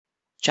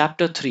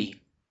Chapter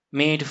 3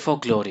 Made for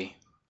Glory.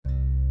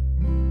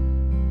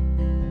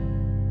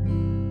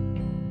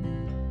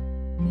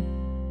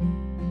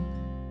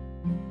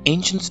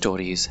 Ancient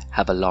stories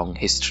have a long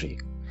history.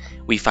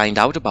 We find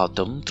out about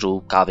them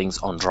through carvings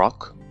on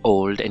rock,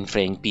 old and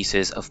fraying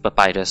pieces of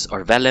papyrus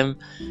or vellum,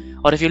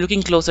 or if you're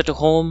looking closer to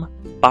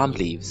home, palm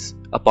leaves,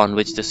 upon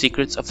which the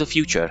secrets of the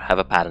future have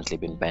apparently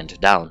been penned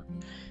down.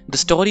 The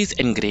stories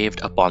engraved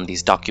upon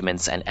these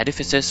documents and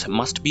edifices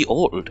must be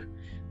old,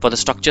 for the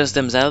structures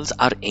themselves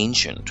are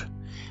ancient.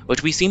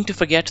 But we seem to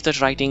forget that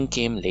writing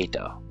came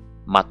later,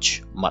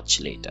 much, much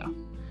later.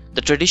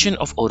 The tradition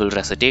of oral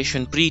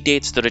recitation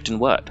predates the written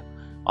word,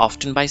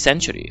 often by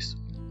centuries.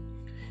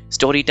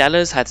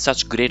 Storytellers had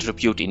such great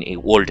repute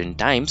in olden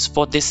times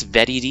for this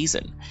very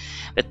reason,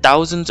 that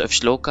thousands of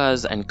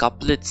shlokas and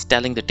couplets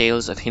telling the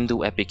tales of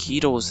Hindu epic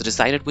heroes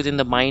resided within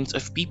the minds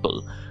of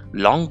people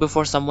long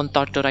before someone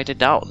thought to write it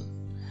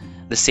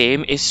down. The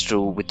same is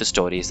true with the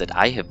stories that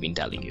I have been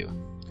telling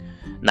you.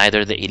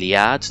 Neither the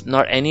Iliad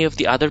nor any of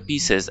the other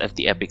pieces of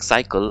the epic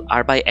cycle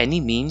are by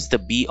any means the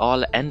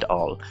be-all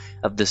end-all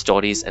of the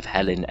stories of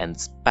Helen and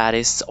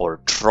Paris or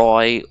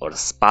Troy or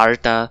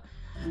Sparta.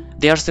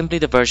 They are simply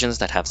the versions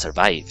that have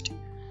survived.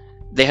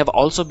 They have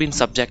also been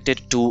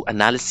subjected to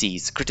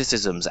analyses,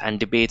 criticisms, and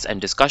debates and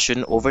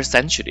discussion over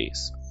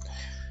centuries.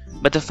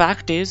 But the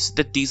fact is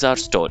that these are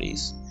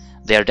stories.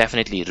 They are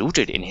definitely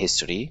rooted in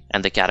history,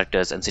 and the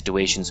characters and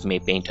situations may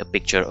paint a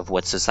picture of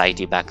what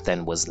society back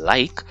then was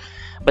like,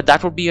 but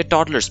that would be a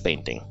toddler's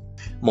painting.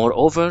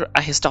 Moreover,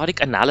 a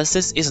historic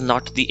analysis is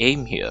not the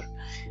aim here.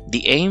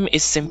 The aim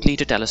is simply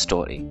to tell a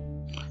story.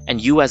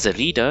 And you as a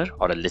reader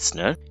or a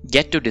listener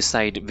get to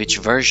decide which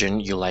version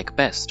you like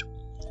best.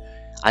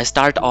 I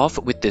start off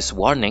with this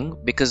warning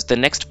because the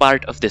next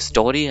part of this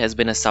story has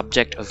been a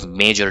subject of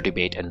major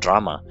debate and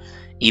drama,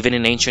 even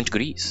in ancient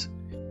Greece.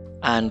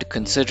 And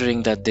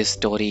considering that this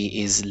story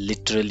is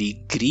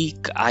literally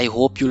Greek, I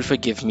hope you'll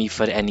forgive me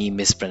for any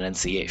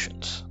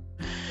mispronunciations.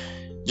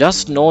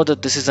 Just know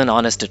that this is an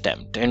honest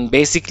attempt, and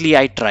basically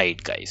I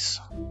tried, guys.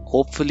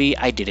 Hopefully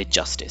I did it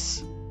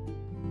justice.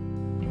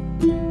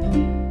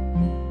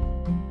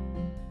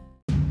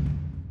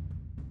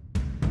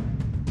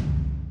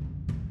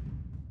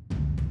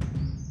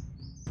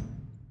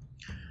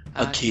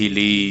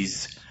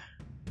 Achilles,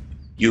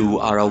 you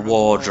are a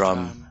war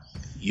drum.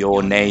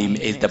 Your name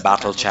is the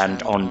battle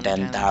chant on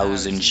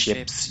 10,000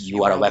 ships.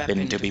 You are a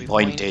weapon to be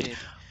pointed,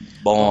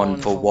 born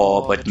for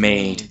war but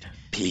made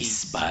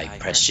peace by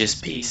precious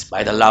peace,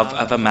 by the love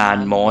of a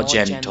man more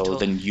gentle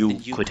than you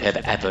could have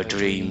ever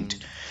dreamed.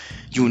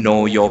 You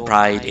know your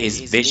pride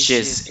is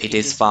vicious, it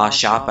is far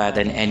sharper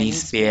than any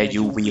spear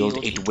you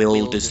wield, it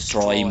will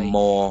destroy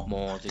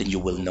more than you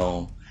will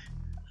know.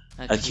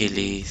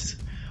 Achilles,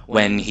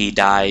 when he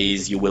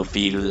dies, you will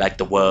feel like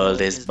the world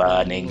is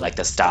burning, like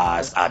the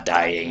stars are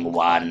dying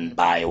one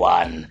by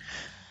one.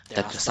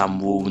 There are some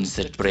wounds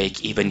that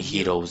break even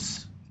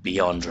heroes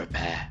beyond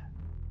repair.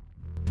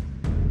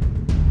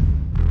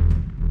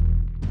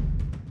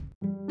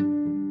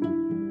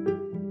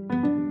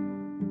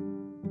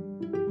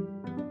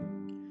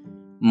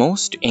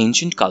 Most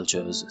ancient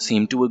cultures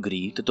seem to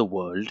agree that the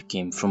world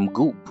came from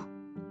goop.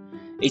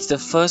 It's the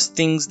first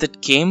things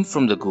that came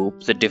from the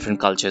goop that different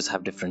cultures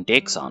have different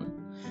takes on.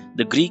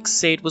 The Greeks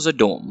say it was a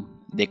dome.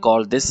 They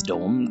called this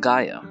dome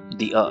Gaia,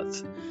 the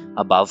earth.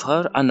 Above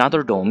her,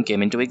 another dome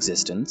came into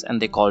existence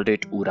and they called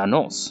it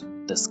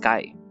Uranos, the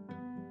sky.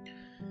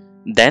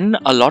 Then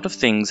a lot of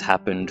things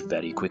happened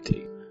very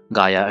quickly.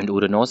 Gaia and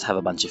Uranos have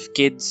a bunch of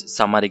kids.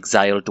 Some are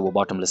exiled to a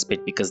bottomless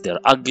pit because they're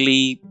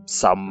ugly.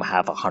 Some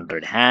have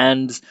 100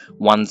 hands.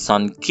 One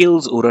son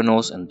kills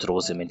Uranos and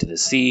throws him into the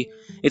sea.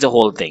 It's a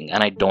whole thing,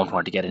 and I don't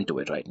want to get into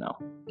it right now.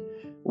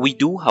 We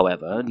do,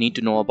 however, need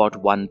to know about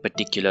one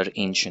particular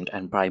ancient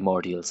and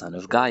primordial son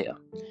of Gaia.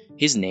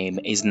 His name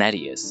is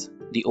Nereus,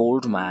 the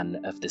old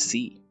man of the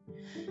sea.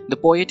 The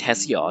poet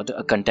Hesiod,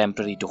 a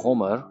contemporary to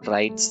Homer,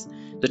 writes,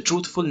 "The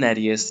truthful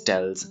Nereus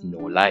tells no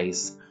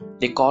lies.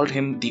 They called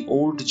him the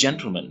old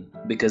gentleman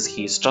because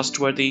he is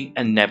trustworthy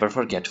and never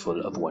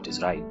forgetful of what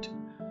is right."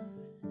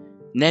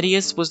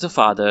 Nereus was the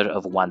father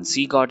of one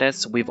sea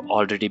goddess we've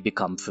already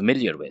become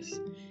familiar with.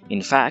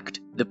 In fact,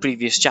 the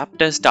previous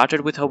chapter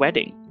started with her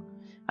wedding.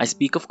 I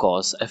speak, of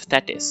course, of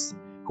Thetis,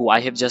 who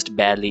I have just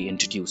barely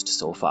introduced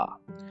so far.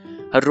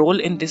 Her role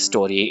in this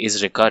story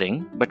is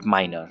recurring but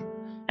minor,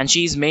 and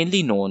she is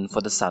mainly known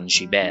for the son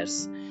she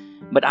bears.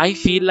 But I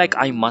feel like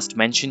I must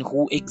mention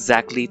who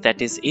exactly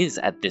Thetis is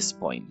at this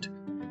point.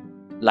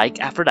 Like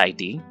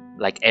Aphrodite,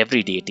 like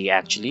every deity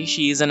actually,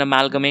 she is an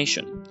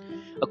amalgamation.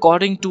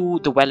 According to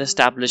the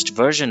well-established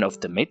version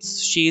of the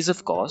myths, she is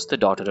of course the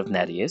daughter of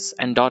Nereus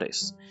and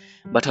Doris,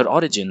 but her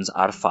origins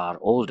are far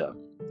older.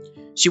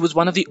 She was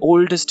one of the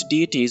oldest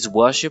deities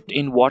worshipped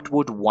in what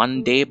would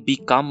one day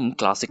become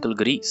classical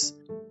Greece.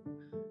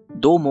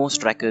 Though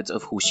most records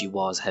of who she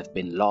was have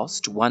been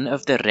lost, one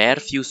of the rare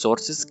few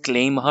sources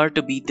claim her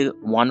to be the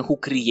one who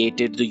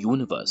created the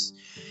universe.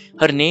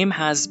 Her name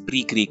has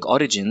pre-Greek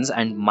origins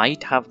and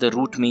might have the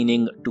root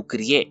meaning to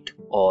create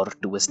or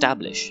to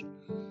establish.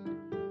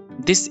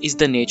 This is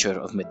the nature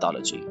of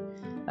mythology.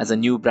 As a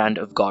new brand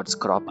of gods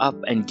crop up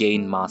and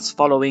gain mass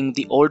following,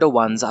 the older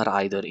ones are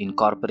either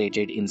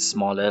incorporated in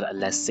smaller,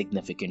 less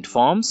significant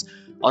forms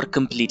or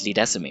completely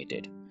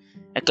decimated.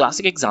 A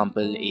classic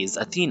example is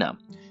Athena,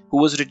 who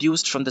was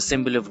reduced from the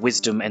symbol of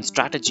wisdom and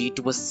strategy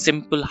to a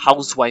simple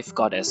housewife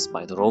goddess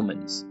by the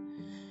Romans.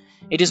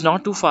 It is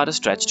not too far a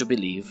stretch to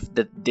believe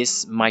that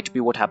this might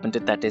be what happened to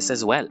Thetis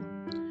as well.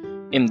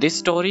 In this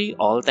story,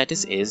 all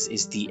Thetis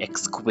is the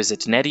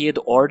exquisite Nereid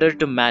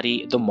ordered to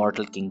marry the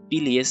mortal king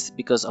Peleus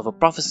because of a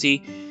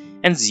prophecy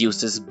and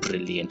Zeus's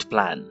brilliant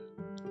plan.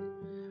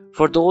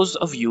 For those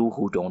of you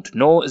who don't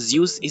know,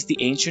 Zeus is the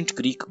ancient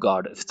Greek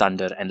god of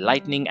thunder and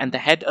lightning and the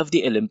head of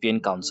the Olympian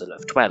Council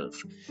of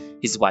 12.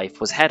 His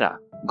wife was Hera,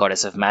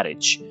 goddess of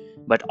marriage,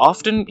 but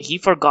often he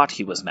forgot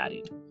he was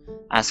married.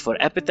 As for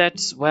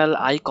epithets, well,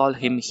 I call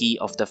him he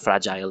of the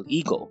fragile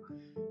ego,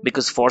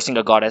 because forcing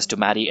a goddess to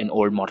marry an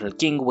old mortal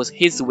king was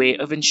his way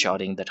of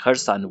ensuring that her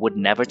son would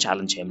never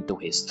challenge him to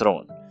his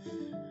throne.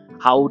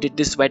 How did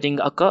this wedding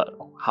occur?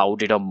 How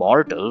did a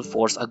mortal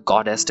force a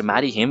goddess to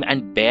marry him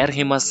and bear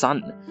him a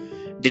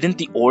son? Didn't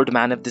the old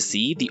man of the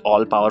sea, the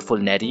all-powerful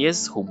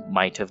Nereus, who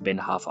might have been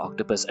half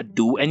octopus,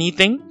 do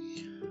anything?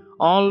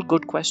 All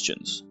good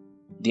questions.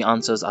 The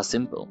answers are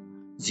simple.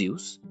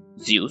 Zeus,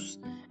 Zeus,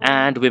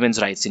 and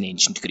women's rights in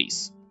ancient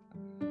Greece.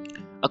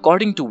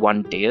 According to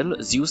one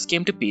tale, Zeus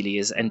came to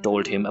Peleus and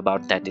told him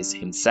about Thetis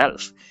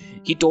himself.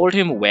 He told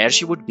him where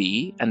she would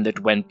be and that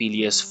when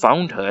Peleus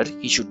found her,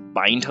 he should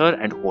bind her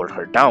and hold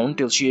her down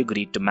till she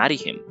agreed to marry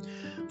him,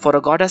 for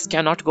a goddess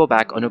cannot go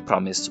back on a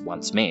promise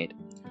once made.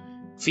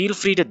 Feel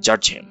free to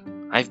judge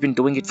him. I've been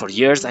doing it for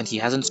years and he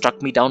hasn't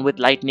struck me down with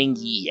lightning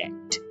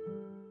yet.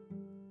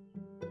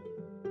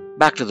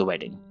 Back to the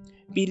wedding.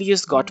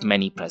 Peleus got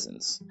many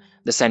presents.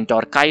 The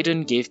centaur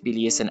Chiron gave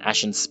Peleus an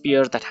ashen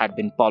spear that had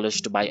been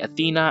polished by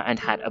Athena and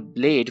had a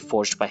blade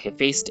forged by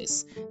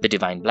Hephaestus, the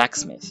divine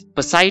blacksmith.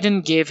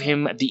 Poseidon gave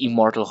him the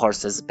immortal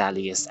horses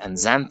Peleus and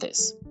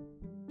Xanthus.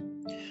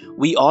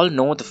 We all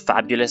know the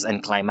fabulous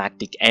and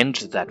climactic end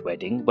to that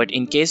wedding, but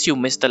in case you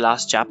missed the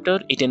last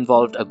chapter, it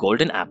involved a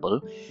golden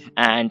apple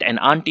and an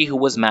auntie who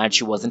was mad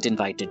she wasn't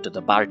invited to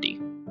the party.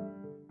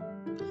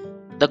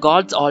 The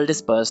gods all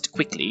dispersed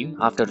quickly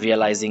after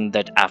realizing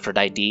that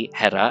Aphrodite,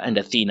 Hera, and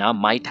Athena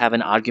might have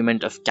an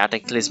argument of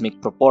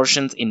cataclysmic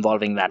proportions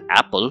involving that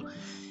apple,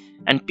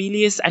 and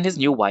Peleus and his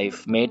new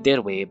wife made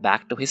their way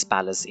back to his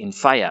palace in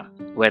Phia,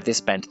 where they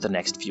spent the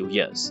next few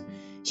years.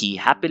 He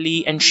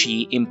happily and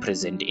she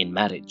imprisoned in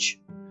marriage.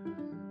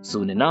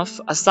 Soon enough,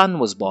 a son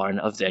was born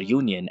of their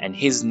union, and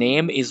his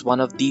name is one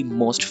of the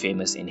most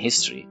famous in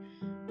history,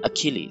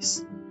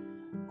 Achilles,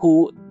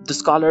 who the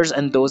scholars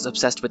and those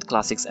obsessed with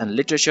classics and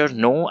literature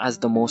know as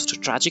the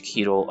most tragic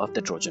hero of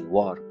the Trojan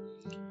War.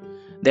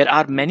 There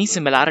are many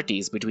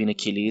similarities between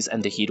Achilles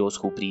and the heroes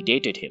who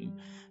predated him.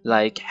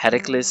 Like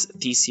Heracles,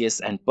 Theseus,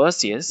 and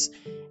Perseus,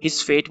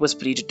 his fate was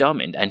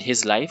predetermined and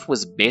his life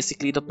was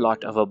basically the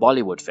plot of a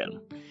Bollywood film.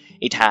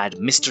 It had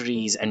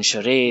mysteries and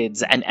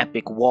charades, an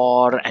epic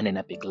war and an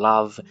epic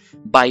love,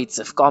 bites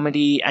of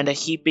comedy, and a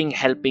heaping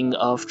helping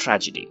of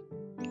tragedy.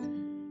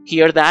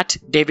 Hear that,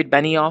 David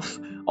Benioff?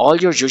 All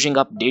your zhuzhing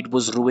up did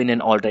was ruin an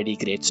already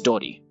great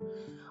story.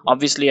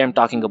 Obviously, I'm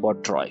talking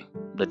about Troy,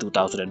 the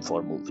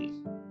 2004 movie.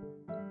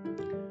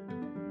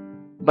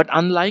 But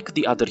unlike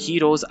the other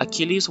heroes,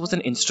 Achilles was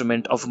an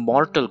instrument of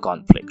mortal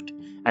conflict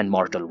and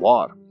mortal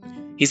war.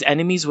 His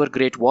enemies were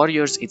great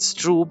warriors, it's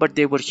true, but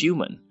they were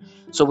human.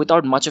 So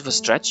without much of a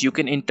stretch, you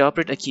can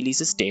interpret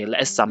Achilles' tale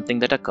as something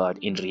that occurred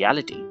in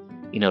reality,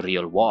 in a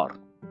real war.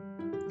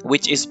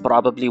 Which is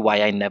probably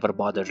why I never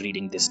bothered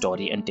reading this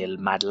story until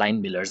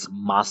Madeline Miller's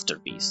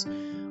masterpiece.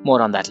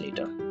 More on that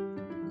later.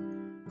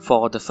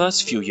 For the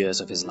first few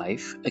years of his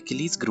life,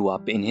 Achilles grew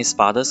up in his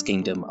father's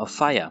kingdom of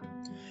Phia.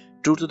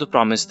 True to the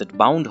promise that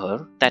bound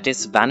her,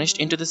 Thetis vanished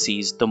into the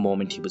seas the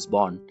moment he was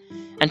born.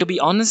 And to be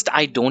honest,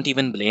 I don't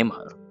even blame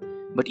her.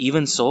 But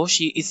even so,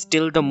 she is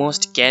still the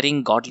most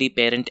caring, godly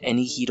parent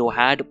any hero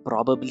had,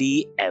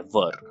 probably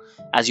ever,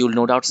 as you'll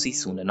no doubt see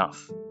soon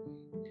enough.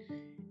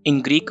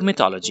 In Greek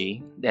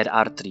mythology, there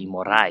are three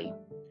Morai.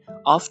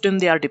 Often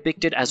they are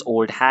depicted as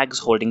old hags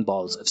holding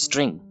balls of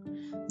string.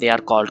 They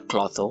are called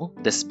Clotho,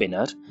 the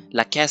spinner,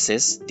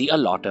 Lachesis, the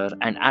allotter,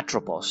 and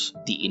Atropos,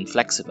 the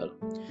inflexible.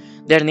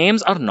 Their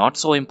names are not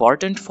so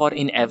important, for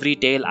in every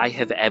tale I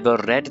have ever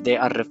read they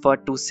are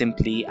referred to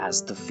simply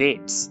as the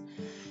Fates.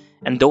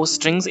 And those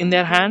strings in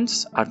their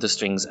hands are the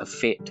strings of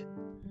fate.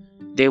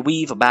 They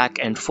weave back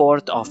and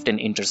forth, often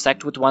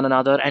intersect with one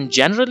another, and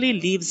generally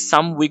leave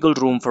some wiggle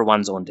room for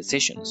one's own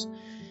decisions.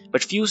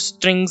 But few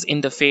strings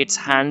in the Fates'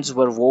 hands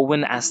were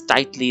woven as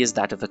tightly as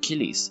that of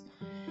Achilles.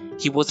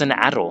 He was an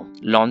arrow,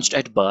 launched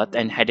at birth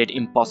and headed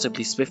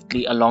impossibly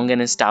swiftly along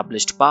an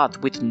established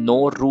path with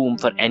no room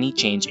for any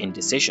change in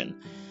decision.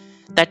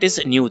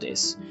 Thetis knew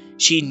this.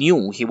 She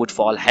knew he would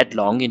fall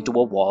headlong into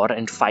a war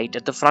and fight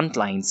at the front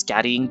lines,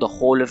 carrying the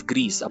whole of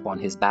Greece upon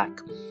his back.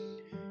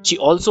 She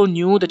also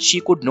knew that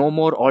she could no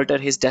more alter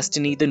his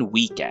destiny than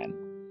we can.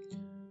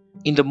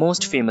 In the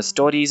most famous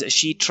stories,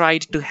 she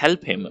tried to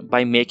help him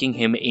by making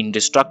him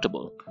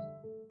indestructible.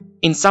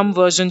 In some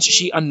versions,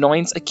 she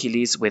anoints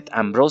Achilles with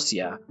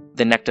ambrosia,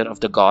 the nectar of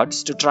the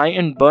gods, to try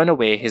and burn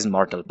away his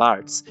mortal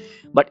parts.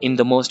 But in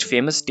the most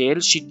famous tale,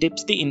 she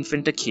dips the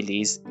infant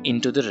Achilles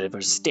into the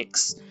river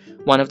Styx,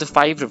 one of the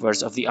 5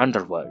 rivers of the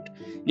underworld,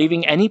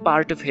 leaving any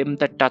part of him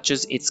that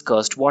touches its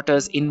cursed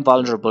waters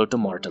invulnerable to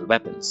mortal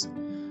weapons.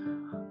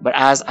 But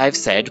as I've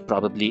said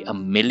probably a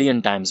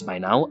million times by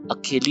now,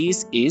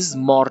 Achilles is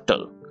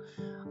mortal.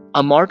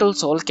 A mortal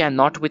soul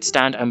cannot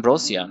withstand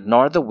ambrosia,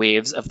 nor the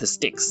waves of the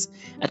Styx,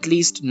 at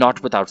least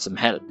not without some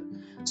help.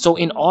 So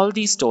in all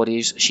these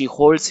stories, she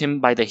holds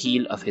him by the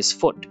heel of his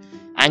foot,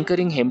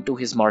 anchoring him to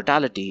his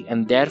mortality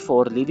and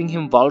therefore leaving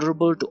him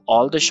vulnerable to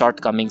all the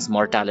shortcomings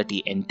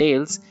mortality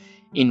entails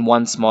in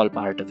one small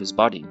part of his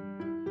body.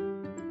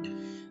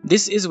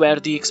 This is where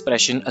the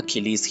expression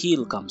Achilles'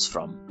 heel comes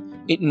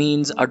from. It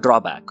means a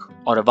drawback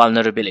or a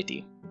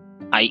vulnerability,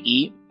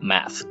 i.e.,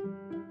 math.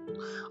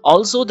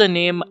 Also, the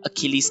name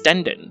Achilles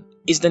tendon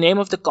is the name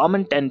of the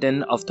common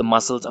tendon of the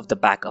muscles of the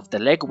back of the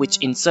leg, which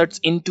inserts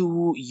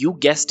into, you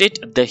guessed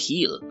it, the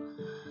heel.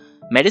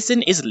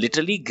 Medicine is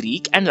literally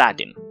Greek and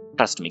Latin.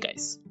 Trust me,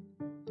 guys.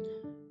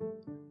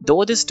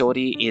 Though this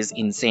story is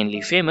insanely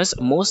famous,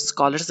 most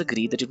scholars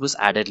agree that it was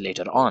added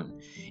later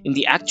on. In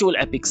the actual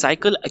epic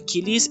cycle,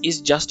 Achilles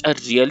is just a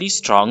really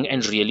strong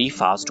and really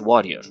fast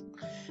warrior.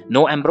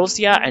 No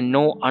ambrosia and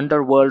no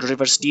underworld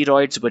river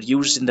steroids were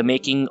used in the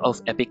making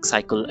of epic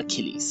cycle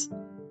Achilles.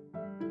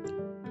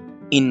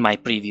 In my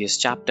previous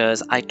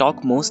chapters, I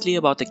talk mostly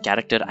about the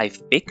character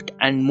I've picked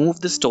and move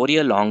the story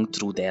along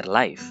through their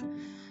life.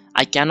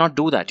 I cannot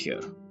do that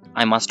here.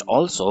 I must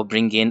also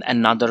bring in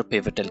another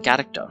pivotal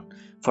character,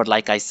 for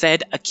like I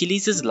said,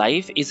 Achilles'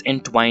 life is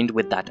entwined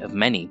with that of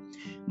many,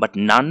 but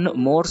none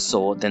more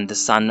so than the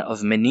son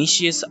of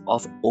Menecius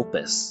of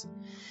Opus.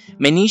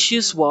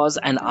 Menecius was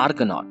an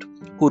Argonaut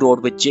who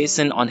rode with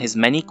Jason on his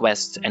many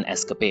quests and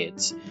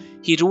escapades.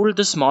 He ruled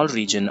the small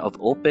region of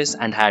Opus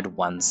and had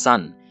one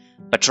son,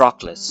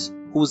 Patroclus,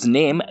 whose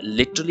name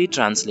literally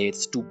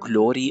translates to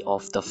glory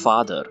of the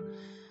father.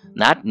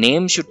 That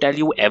name should tell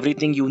you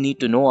everything you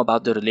need to know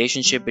about the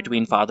relationship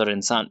between father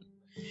and son.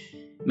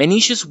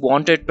 Menecius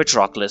wanted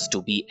Patroclus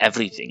to be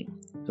everything,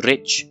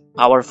 rich,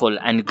 powerful,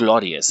 and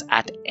glorious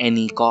at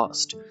any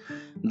cost.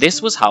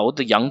 This was how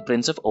the young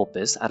prince of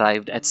Opus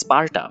arrived at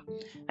Sparta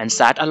and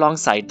sat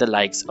alongside the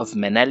likes of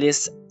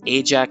Menelaus,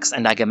 Ajax,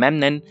 and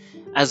Agamemnon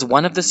as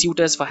one of the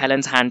suitors for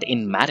Helen's hand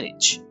in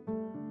marriage.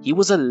 He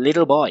was a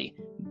little boy,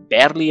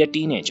 barely a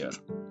teenager,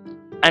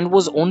 and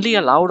was only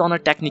allowed on a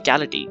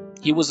technicality.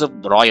 He was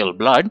of royal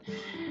blood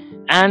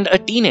and a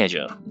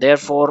teenager,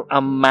 therefore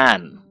a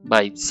man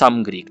by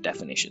some Greek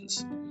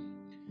definitions.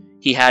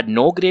 He had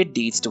no great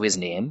deeds to his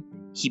name,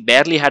 he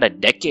barely had a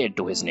decade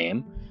to his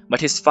name,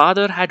 but his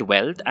father had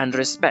wealth and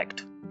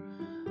respect.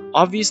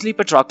 Obviously,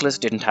 Patroclus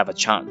didn't have a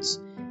chance.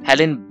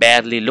 Helen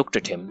barely looked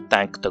at him,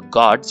 thank the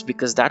gods,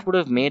 because that would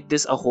have made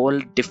this a whole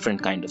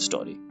different kind of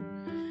story.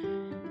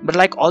 But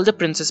like all the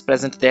princes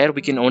present there,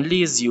 we can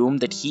only assume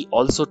that he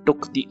also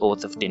took the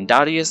oath of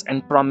Tyndareus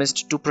and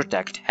promised to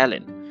protect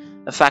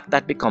Helen, a fact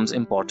that becomes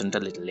important a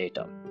little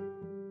later.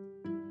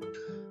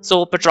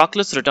 So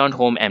Patroclus returned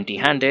home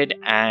empty-handed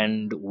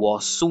and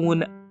was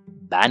soon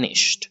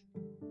banished.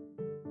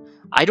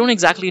 I don't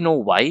exactly know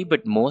why,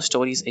 but most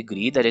stories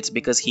agree that it's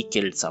because he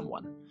killed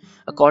someone.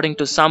 According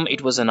to some,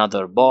 it was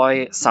another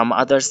boy, some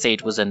others say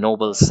it was a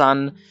noble's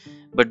son,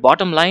 but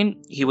bottom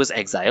line, he was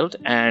exiled,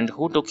 and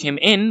who took him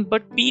in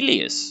but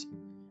Peleus?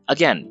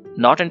 Again,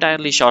 not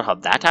entirely sure how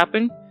that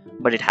happened,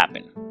 but it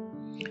happened.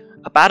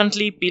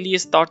 Apparently,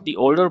 Peleus thought the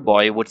older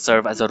boy would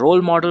serve as a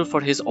role model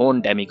for his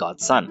own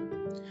demigod son.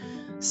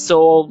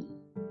 So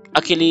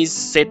Achilles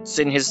sits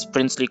in his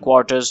princely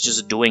quarters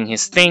just doing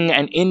his thing,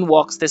 and in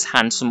walks this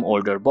handsome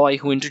older boy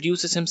who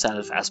introduces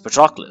himself as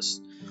Patroclus.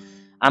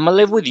 "I'ma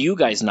live with you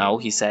guys now,"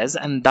 he says,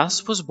 and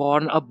thus was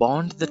born a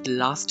bond that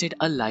lasted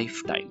a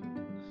lifetime.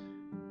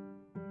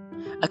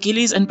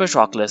 Achilles and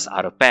Patroclus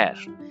are a pair.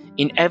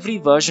 In every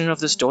version of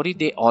the story,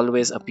 they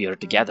always appear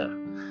together.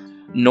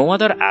 No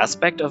other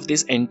aspect of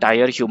this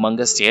entire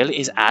humongous tale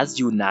is as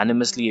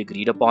unanimously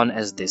agreed upon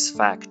as this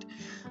fact.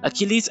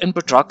 Achilles and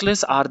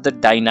Patroclus are the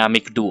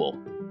dynamic duo.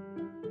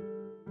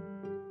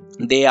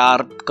 They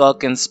are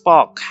Kirk and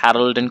Spock,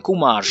 Harold and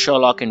Kumar,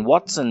 Sherlock and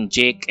Watson,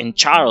 Jake and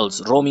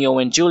Charles, Romeo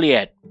and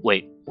Juliet.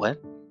 Wait,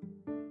 what?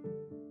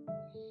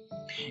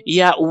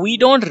 Yeah, we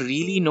don't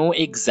really know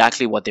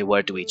exactly what they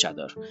were to each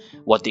other,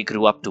 what they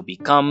grew up to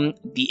become,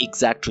 the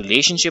exact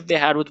relationship they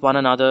had with one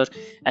another,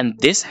 and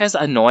this has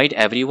annoyed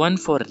everyone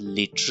for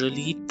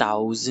literally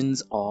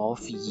thousands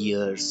of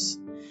years.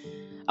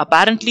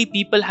 Apparently,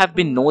 people have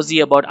been nosy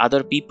about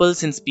other people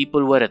since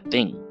people were a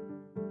thing.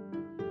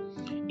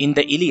 In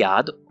the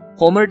Iliad,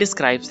 Homer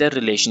describes their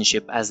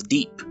relationship as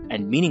deep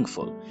and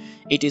meaningful.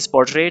 It is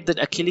portrayed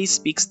that Achilles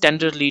speaks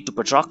tenderly to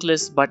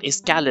Patroclus but is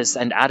callous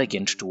and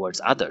arrogant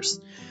towards others.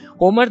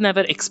 Homer never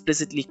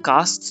explicitly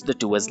casts the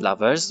two as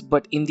lovers,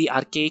 but in the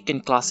archaic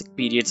and classic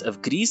periods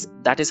of Greece,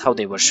 that is how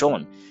they were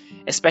shown,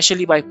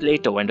 especially by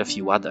Plato and a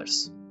few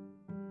others.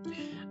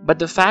 But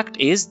the fact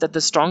is that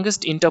the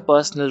strongest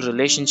interpersonal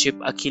relationship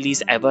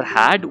Achilles ever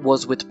had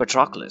was with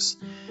Patroclus.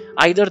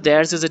 Either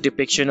theirs is a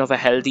depiction of a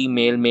healthy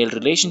male-male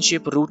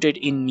relationship rooted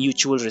in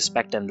mutual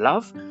respect and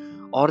love,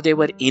 or they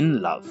were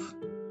in love.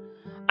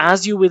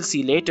 As you will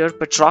see later,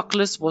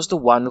 Patroclus was the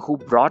one who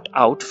brought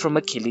out from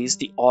Achilles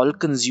the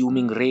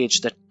all-consuming rage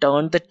that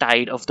turned the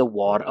tide of the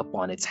war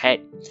upon its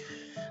head.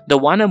 The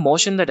one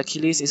emotion that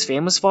Achilles is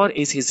famous for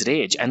is his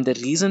rage, and the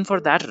reason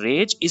for that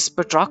rage is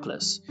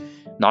Patroclus.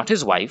 Not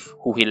his wife,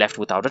 who he left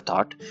without a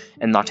thought,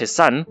 and not his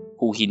son,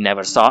 who he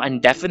never saw,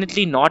 and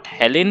definitely not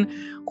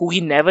Helen, who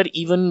he never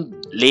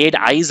even laid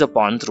eyes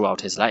upon throughout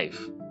his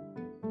life.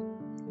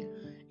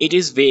 It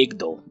is vague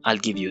though, I'll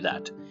give you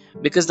that,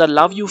 because the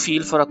love you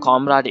feel for a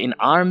comrade in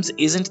arms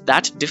isn't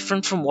that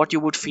different from what you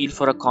would feel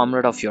for a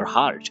comrade of your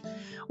heart.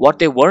 What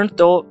they weren't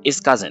though is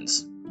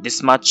cousins.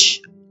 This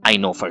much I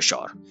know for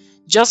sure.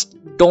 Just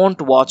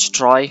don't watch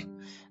Troy.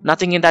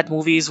 Nothing in that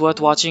movie is worth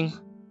watching.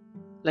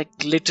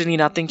 Like literally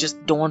nothing,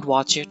 just don't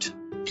watch it.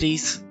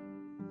 Please.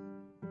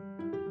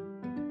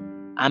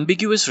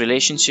 Ambiguous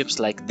relationships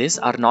like this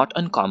are not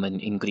uncommon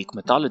in Greek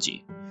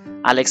mythology.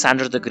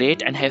 Alexander the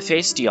Great and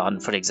Hephaestion,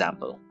 for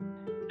example.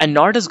 And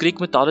nor does Greek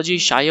mythology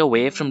shy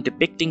away from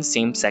depicting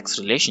same-sex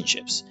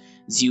relationships.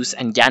 Zeus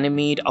and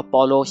Ganymede,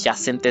 Apollo,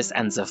 Hyacinthus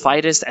and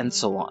Zephyrus, and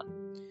so on.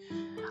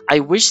 I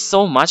wish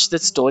so much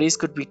that stories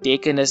could be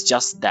taken as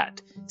just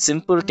that,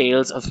 simple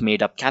tales of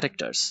made-up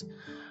characters.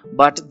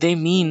 But they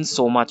mean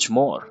so much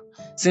more,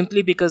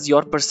 simply because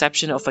your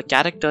perception of a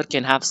character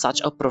can have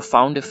such a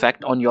profound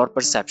effect on your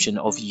perception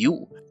of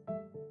you.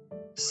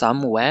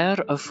 Somewhere,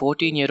 a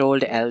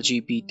 14-year-old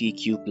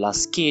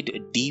LGBTQ+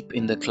 kid deep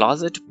in the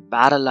closet,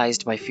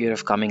 paralyzed by fear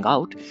of coming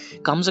out,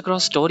 comes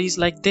across stories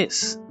like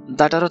this,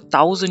 that are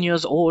 1,000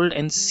 years old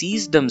and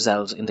sees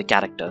themselves in the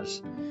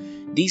characters.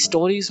 These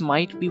stories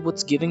might be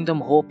what's giving them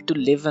hope to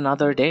live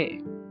another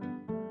day.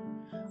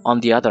 On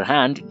the other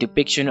hand,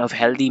 depiction of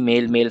healthy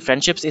male-male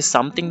friendships is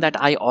something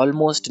that I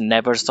almost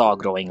never saw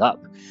growing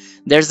up.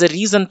 There's a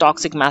reason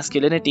toxic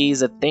masculinity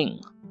is a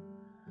thing.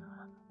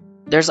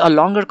 There's a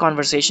longer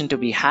conversation to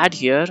be had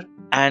here,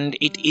 and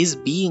it is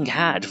being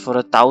had for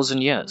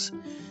 1,000 years.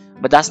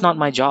 But that's not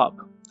my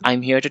job.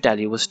 I'm here to tell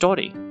you a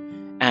story.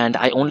 And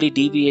I only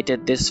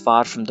deviated this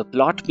far from the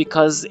plot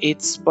because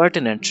it's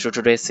pertinent to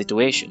today's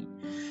situation.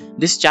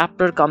 This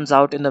chapter comes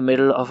out in the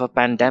middle of a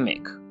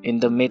pandemic,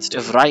 in the midst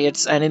of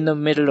riots, and in the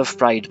middle of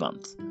Pride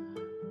Month.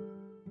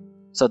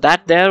 So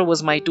that there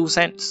was my 2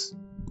 cents.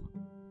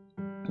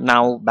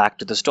 Now back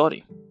to the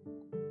story.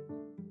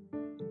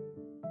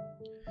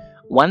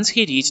 Once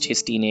he reached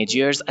his teenage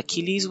years,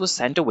 Achilles was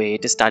sent away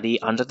to study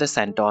under the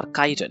centaur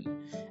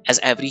Chiron, as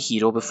every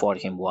hero before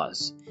him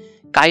was.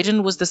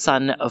 Chiron was the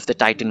son of the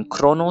titan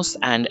Kronos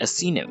and a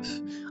sea nymph.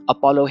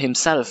 Apollo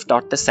himself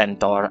taught the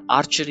centaur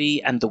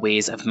archery and the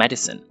ways of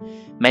medicine.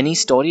 Many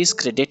stories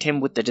credit him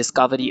with the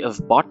discovery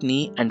of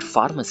botany and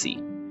pharmacy.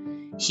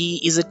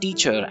 He is a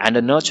teacher and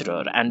a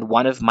nurturer and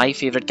one of my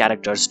favorite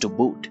characters to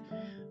boot,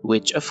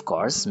 which of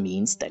course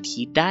means that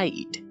he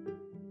died.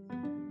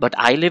 But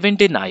I live in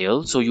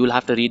denial, so you'll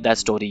have to read that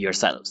story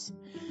yourselves.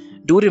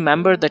 Do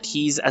remember that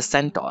he's a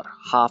centaur,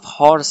 half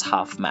horse,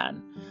 half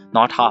man,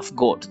 not half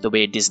goat the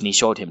way Disney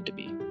showed him to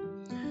be.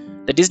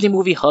 The Disney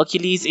movie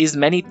Hercules is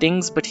many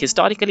things, but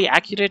historically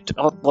accurate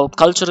or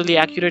culturally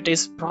accurate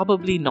is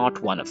probably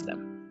not one of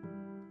them.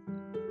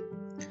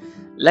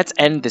 Let's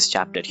end this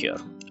chapter here,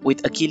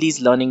 with Achilles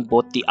learning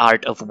both the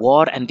art of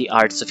war and the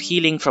arts of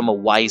healing from a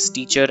wise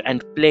teacher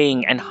and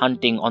playing and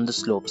hunting on the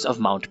slopes of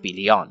Mount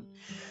Pelion.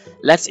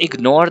 Let's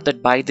ignore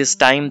that by this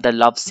time the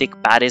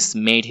lovesick Paris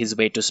made his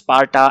way to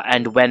Sparta,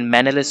 and when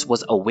Menelaus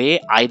was away,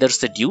 either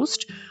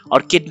seduced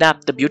or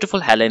kidnapped the beautiful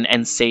Helen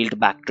and sailed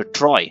back to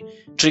Troy,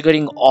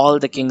 triggering all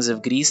the kings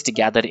of Greece to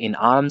gather in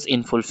arms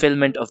in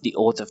fulfillment of the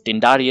oath of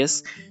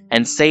Tyndareus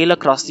and sail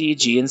across the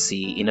Aegean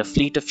Sea in a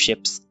fleet of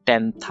ships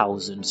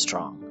 10,000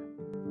 strong.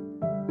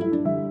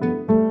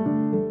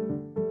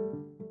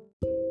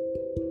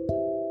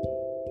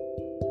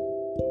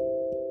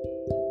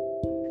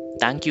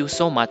 Thank you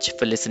so much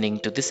for listening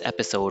to this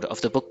episode of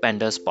the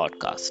Bookbenders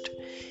podcast.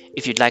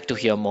 If you'd like to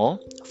hear more,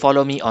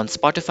 follow me on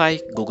Spotify,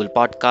 Google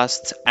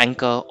Podcasts,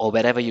 Anchor, or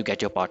wherever you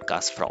get your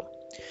podcasts from.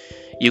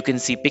 You can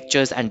see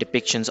pictures and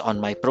depictions on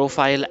my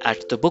profile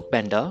at The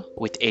Bookbender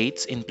with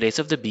 8s in place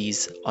of the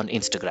B's on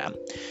Instagram,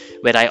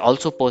 where I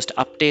also post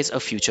updates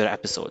of future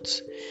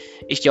episodes.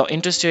 If you're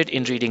interested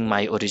in reading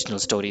my original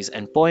stories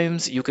and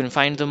poems, you can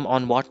find them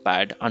on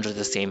Wattpad under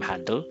the same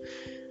handle.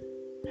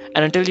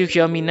 And until you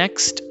hear me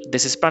next,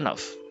 this is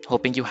Pranav,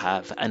 hoping you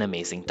have an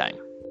amazing time.